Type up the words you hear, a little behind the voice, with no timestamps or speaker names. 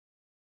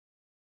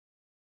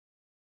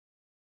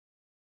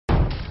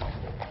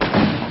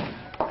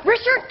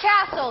Richard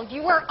Castle,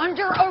 you are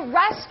under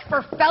arrest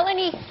for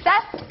felony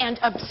theft and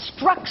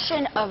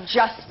obstruction of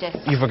justice.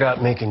 You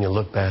forgot making you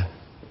look bad.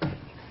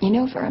 You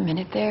know, for a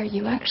minute there,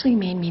 you actually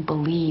made me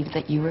believe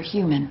that you were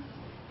human.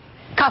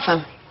 Cuff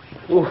him.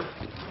 Ooh,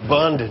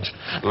 bondage.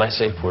 My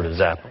safe word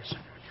is apples.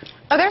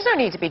 Oh, there's no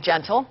need to be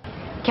gentle.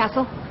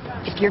 Castle,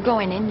 if you're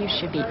going in, you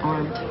should be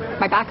armed.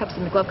 My backup's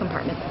in the glove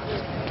compartment.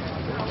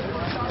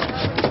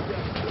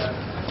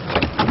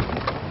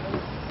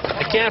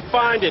 I can't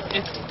find it.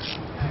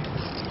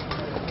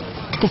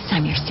 This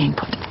time you're staying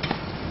put.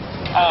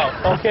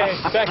 Oh, okay.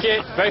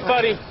 Beckett, very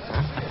funny.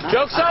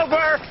 Joke's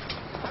over.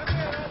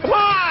 Come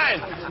on!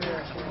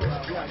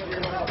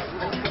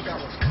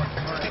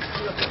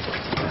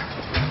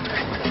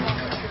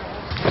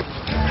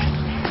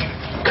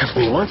 Cuff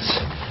me once,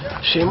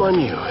 shame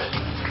on you.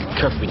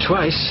 Cuff me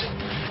twice,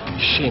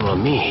 shame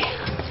on me.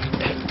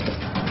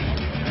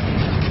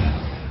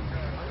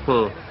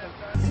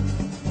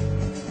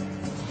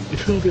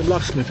 If you're gonna be a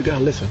locksmith, you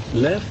gotta listen.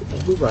 Left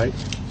over right,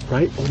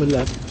 right over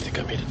left. I think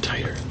I made it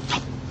tighter.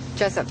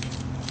 Joseph,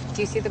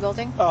 do you see the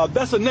building?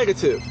 That's a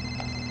negative.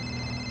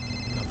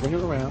 Now bring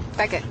it around.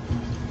 Beckett.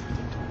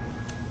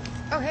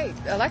 Oh, hey,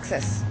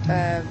 Alexis.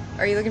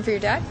 Are you looking for your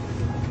dad?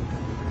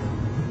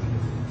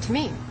 To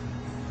me.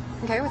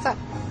 Okay, what's up?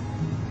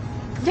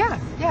 Yeah,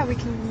 we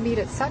can meet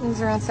at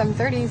Sutton's around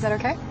 7:30. Is that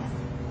okay?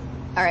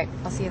 All right,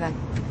 I'll see you then.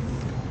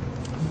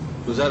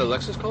 Was that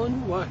Alexis calling you?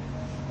 Why?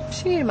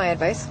 She needed my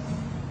advice.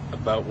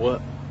 About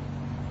what?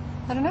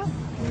 I don't know.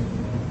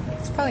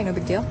 It's probably no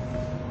big deal.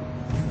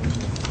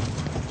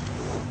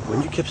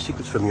 When you kept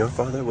secrets from your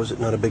father, was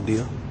it not a big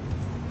deal?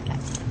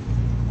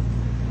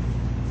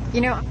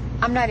 You know,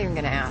 I'm not even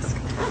gonna ask.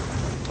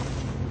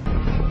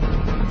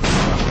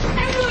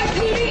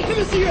 Let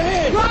me see your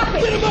head! Drop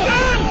it! Get him up!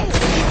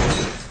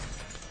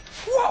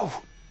 Whoa!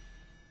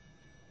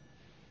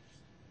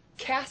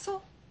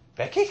 Castle?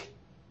 Becky?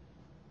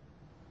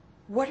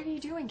 What are you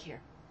doing here?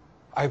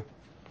 Down!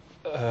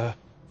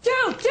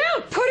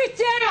 Put it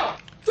down!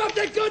 Drop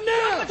that gun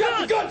now! Drop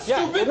the gun,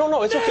 stupid!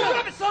 No, it's okay.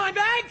 Drop it, slime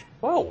bag!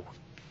 Whoa.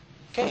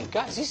 Okay,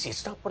 guys, easy.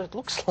 It's not what it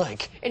looks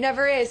like. It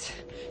never is.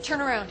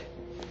 Turn around.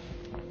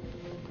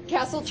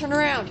 Castle, turn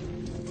around.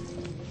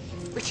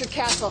 Richard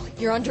Castle,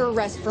 you're under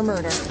arrest for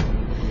murder.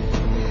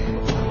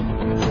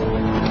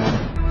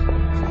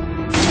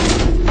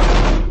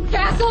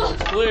 Castle!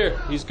 Clear.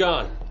 He's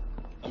gone.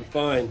 I'm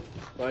fine.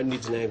 Ryan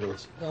needs an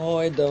ambulance. No,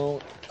 I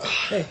don't.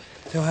 Hey,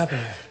 what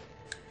happened here?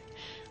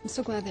 I'm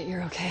so glad that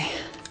you're okay.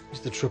 He's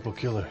the triple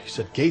killer. He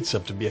set Gates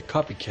up to be a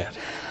copycat.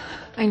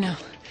 I know.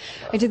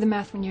 I did the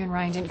math when you and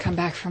Ryan didn't come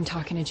back from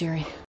talking to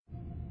Jerry.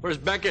 Where's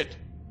Beckett?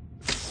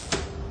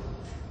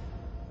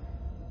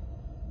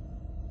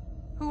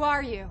 Who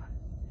are you?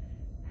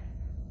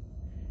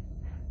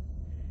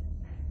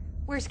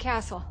 Where's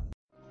Castle?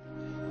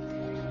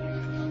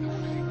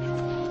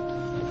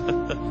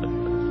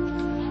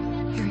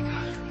 Here we go.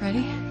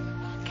 Ready?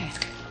 Okay.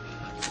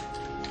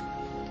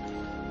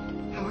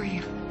 How are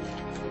you?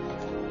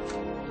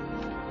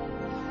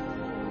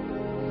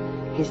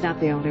 He's not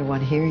the only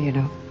one here, you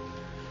know.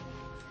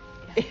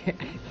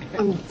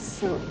 I'm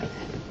so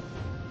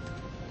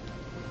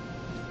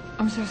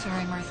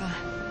sorry, Martha.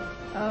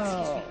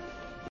 Oh.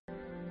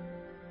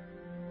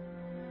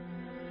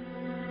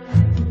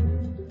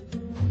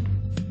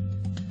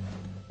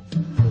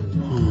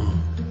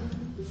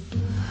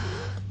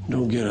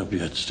 Don't get up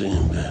yet. Stay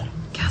in bed.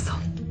 Castle.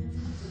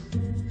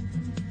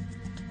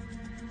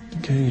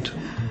 Kate.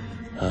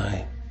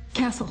 Hi.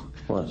 Castle.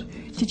 What?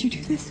 Did you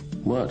do this?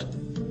 What?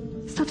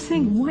 Stop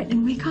saying what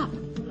and wake up.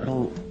 I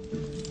don't...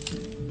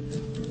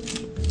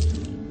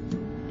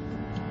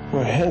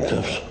 We're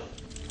handcuffs.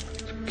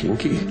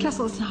 Kinky?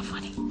 Castle, it's not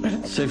funny. I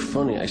didn't say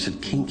funny. I said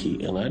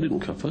kinky, and I didn't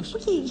cuff us.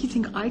 What, you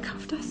think I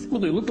cuffed us?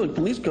 Well, they look like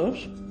police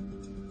cuffs.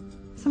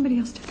 Somebody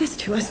else did this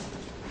to us.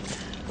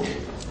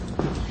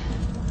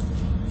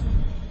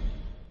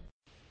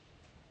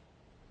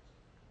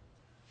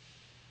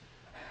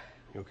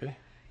 You okay?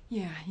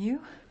 Yeah, you?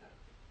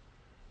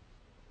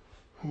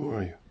 Who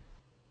are you?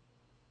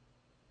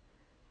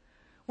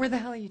 Where the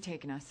hell are you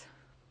taking us?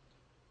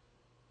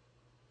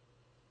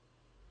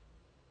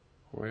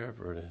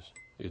 Wherever it is.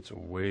 It's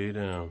way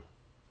down.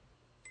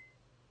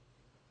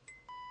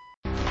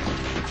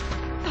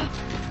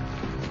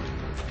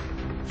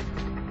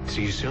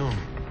 See you soon.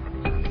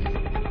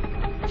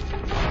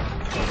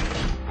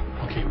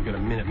 Okay, we got a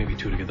minute, maybe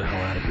two, to get the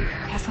hell out of here.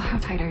 Castle, how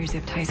tight are your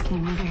zip ties? Can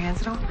you move your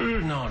hands at all?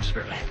 No, just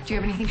barely. Do you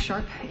have anything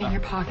sharp in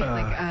your pocket,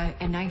 like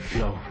a knife?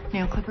 No.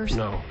 Nail clippers?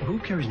 No. Who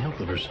carries nail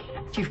clippers?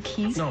 Do you have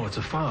keys? No, it's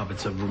a fob.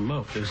 It's a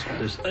remote. There's a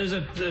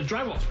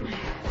drywall screw.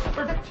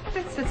 Perfect.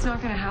 That's not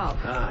gonna help.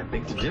 I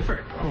beg to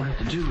differ. All I have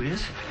to do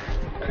is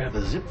grab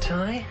the zip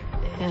tie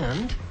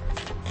and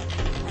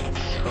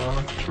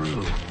saw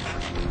through.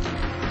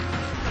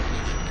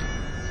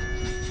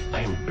 I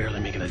am barely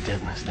making a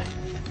dent in this thing.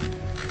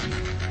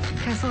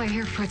 Castle, I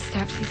hear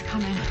footsteps. He's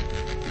coming.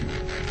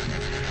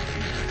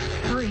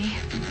 Hurry.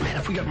 Man,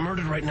 if we got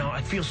murdered right now,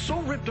 I'd feel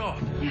so ripped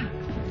off. Yeah,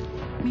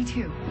 me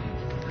too.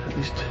 At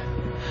least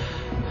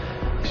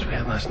we we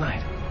had last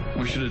night.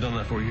 We should have done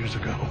that 4 years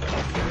ago.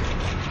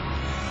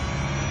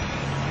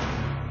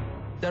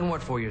 Done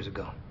what 4 years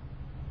ago?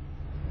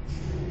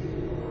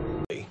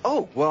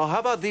 Oh, well, how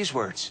about these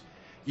words?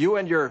 You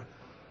and your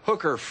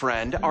hooker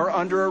friend are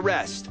under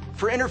arrest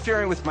for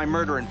interfering with my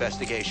murder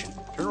investigation.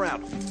 Turn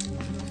around.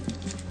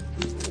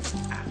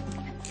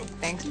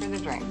 Thanks for the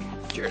drink.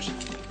 Cheers.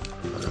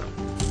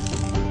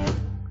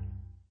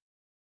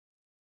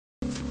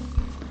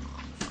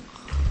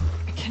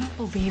 I cannot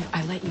believe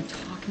I let you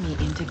talk me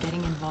into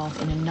getting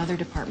involved in another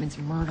department's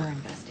murder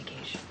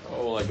investigation.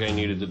 Oh, like I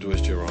needed to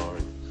twist your arm.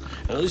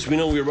 And at least we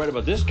know we were right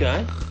about this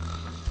guy.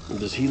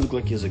 Does he look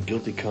like he has a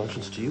guilty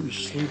conscience to you?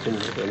 He's sleeping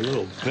like a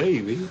little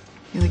baby.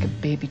 You're like a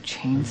baby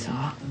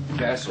chainsaw.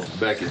 Castle,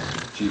 Beckett,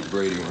 Chief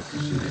Brady wants to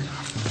see you.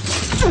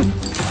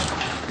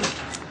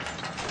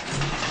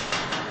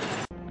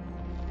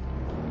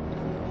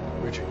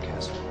 Richard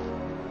Castle.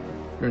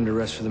 You're under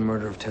arrest for the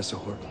murder of Tessa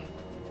Horton.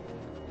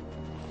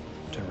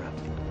 Turn around.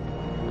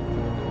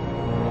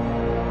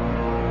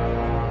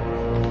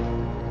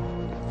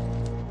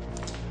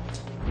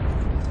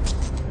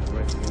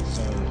 Right to the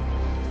inside.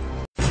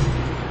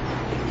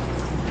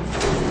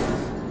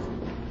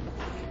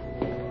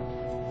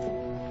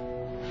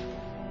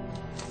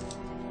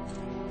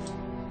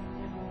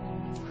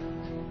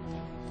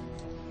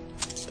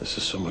 This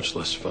is so much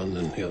less fun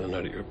than the other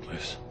night at your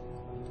place.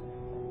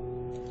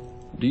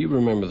 Do you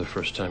remember the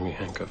first time you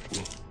handcuffed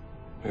me?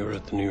 We were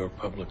at the New York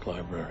Public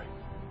Library.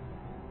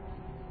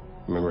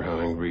 Remember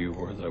how angry you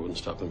were that I wouldn't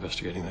stop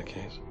investigating that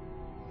case?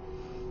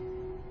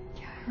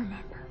 Yeah, I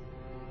remember.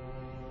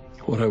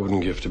 What I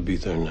wouldn't give to be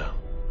there now.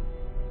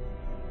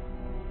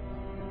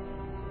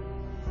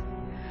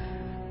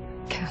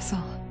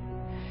 Castle,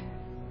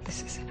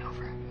 this isn't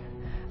over.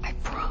 I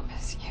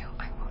promise you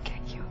I will get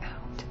you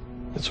out.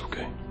 It's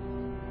okay.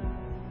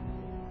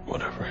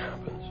 Whatever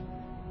happens,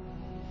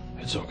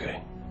 it's okay.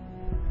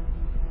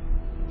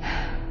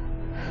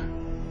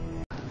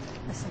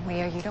 Listen,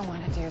 Leo, you don't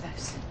want to do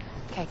this.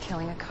 Okay,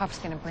 killing a cop's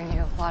gonna bring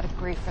you a lot of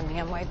grief from the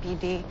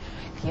NYPD,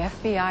 the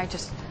FBI.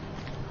 Just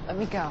let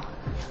me go.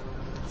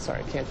 Sorry,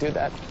 I can't do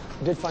that.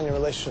 I did find your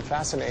relationship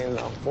fascinating,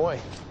 though. Boy,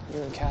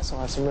 you and Castle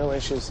have some real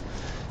issues.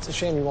 It's a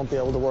shame you won't be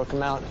able to work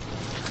them out.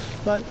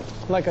 But,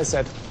 like I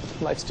said,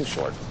 life's too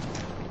short.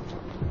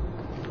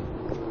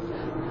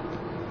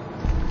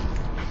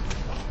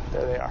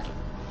 There they are.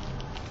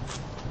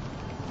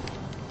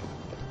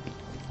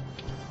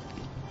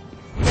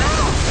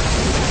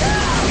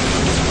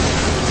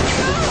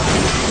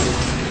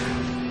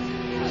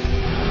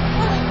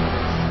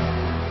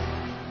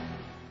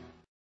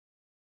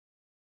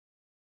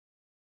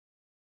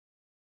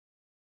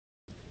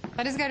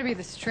 That has got to be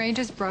the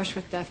strangest brush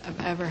with death I've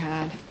ever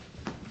had.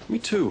 Me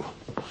too.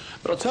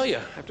 But I'll tell you,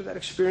 after that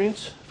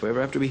experience, if I ever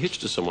have to be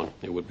hitched to someone,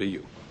 it would be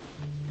you.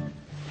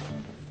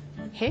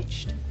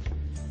 Hitched?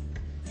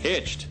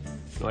 Hitched.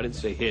 No, I didn't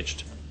say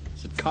hitched. I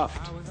said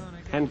cuffed.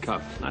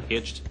 Handcuffed, not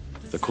hitched.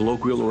 The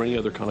colloquial or any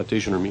other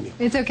connotation or meaning.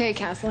 It's okay,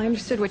 Castle. I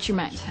understood what you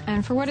meant.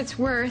 And for what it's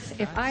worth,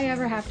 if I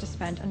ever have to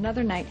spend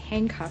another night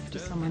handcuffed to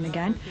someone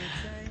again,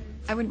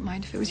 I wouldn't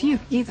mind if it was you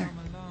either.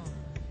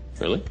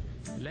 Really?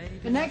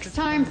 But next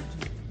time,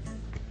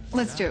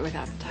 let's do it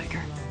without a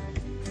tiger.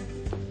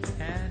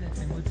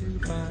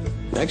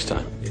 Next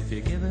time. If you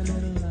give a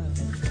little love,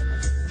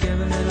 give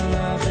a little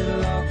love,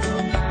 it'll all come.